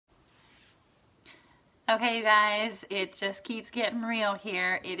Okay, you guys, it just keeps getting real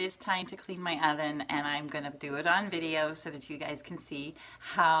here. It is time to clean my oven, and I'm gonna do it on video so that you guys can see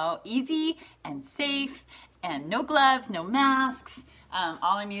how easy and safe and no gloves, no masks.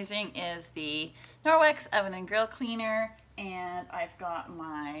 All I'm using is the Norwex oven and grill cleaner, and I've got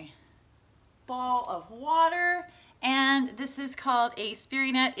my ball of water, and this is called a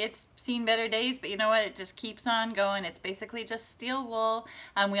Spiri net. It's seen better days, but you know what? It just keeps on going. It's basically just steel wool.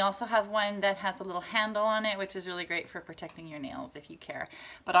 We also have one that has a little handle on it, which is really great for protecting your nails if you care.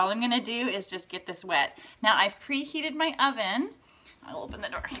 But all I'm gonna do is just get this wet. Now I've preheated my oven. I'll open the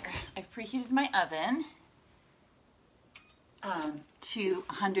door here. I've preheated my oven to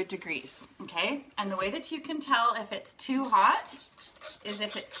 100 degrees, okay? And the way that you can tell if it's too hot is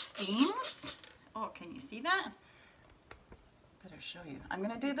if it steams. Oh, can you see that? Better show you. I'm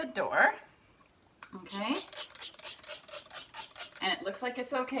gonna do the door, okay? And it looks like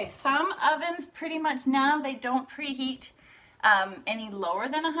it's okay. Some ovens pretty much now, they don't preheat any lower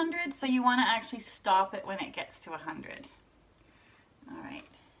than 100, so you wanna actually stop it when it gets to 100. All right,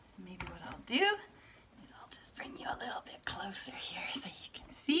 maybe what I'll do is I'll just bring you a little bit closer here so you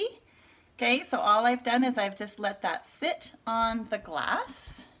can see. Okay, so all I've done is I've just let that sit on the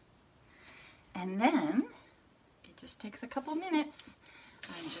glass, and then it just takes a couple minutes.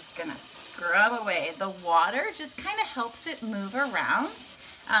 I'm just gonna scrub away. The water just kind of helps it move around.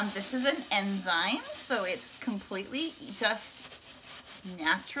 This is an enzyme, so it's completely just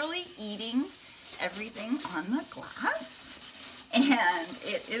naturally eating everything on the glass. And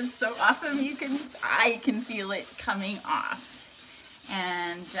it is so awesome. I can feel it coming off.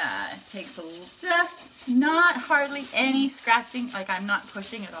 And it takes just not hardly any scratching. Like, I'm not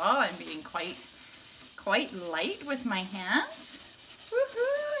pushing at all. I'm being quite light with my hands. Woohoo,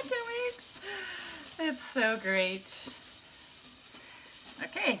 I can't wait. It's so great.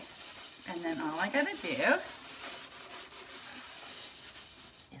 Okay, and then all I gotta do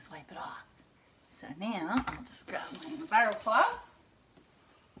is wipe it off. So now I'll just grab my EnviroCloth. I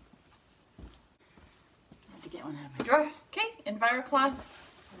had to get one out of my drawer. Okay, EnviroCloth,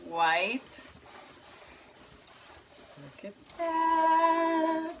 wipe. Look at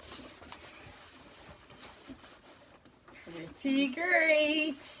that. Pretty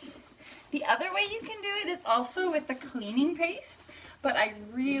great. The other way you can do it is also with the cleaning paste, but I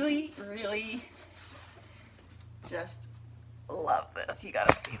really just love this. You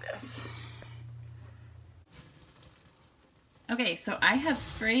gotta see this. Okay, so I have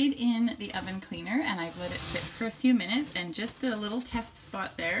sprayed in the oven cleaner and I've let it sit for a few minutes, and just a little test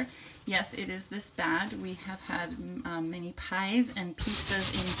spot there. Yes, it is this bad. We have had many pies and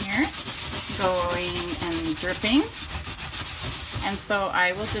pizzas in here going and dripping. And so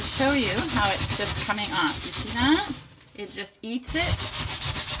I will just show you how it's just coming off. You see that? It just eats it.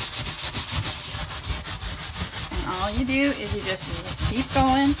 And all you do is you just keep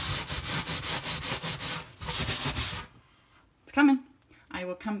going. It's coming. I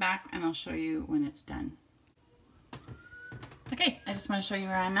will come back and I'll show you when it's done. Okay, I just want to show you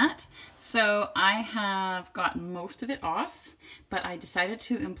where I'm at. So I have gotten most of it off, but I decided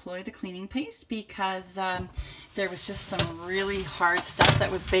to employ the cleaning paste because there was just some really hard stuff that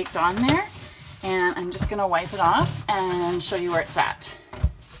was baked on there, and I'm just going to wipe it off and show you where it's at.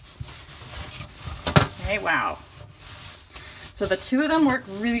 Okay, wow. So the two of them work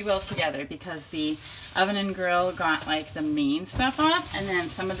really well together because the oven and grill got like the main stuff off, and then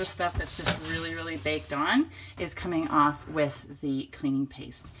some of the stuff that's just really baked on is coming off with the cleaning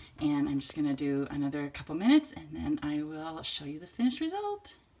paste. And I'm just gonna do another couple minutes and then I will show you the finished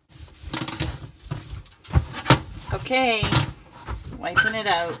result. Okay, wiping it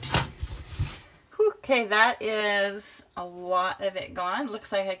out. Okay, that is a lot of it gone.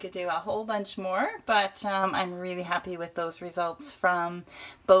 Looks like I could do a whole bunch more, but I'm really happy with those results from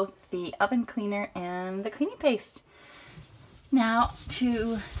both the oven cleaner and the cleaning paste. Now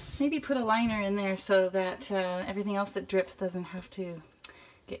to maybe put a liner in there so that everything else that drips doesn't have to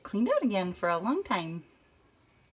get cleaned out again for a long time.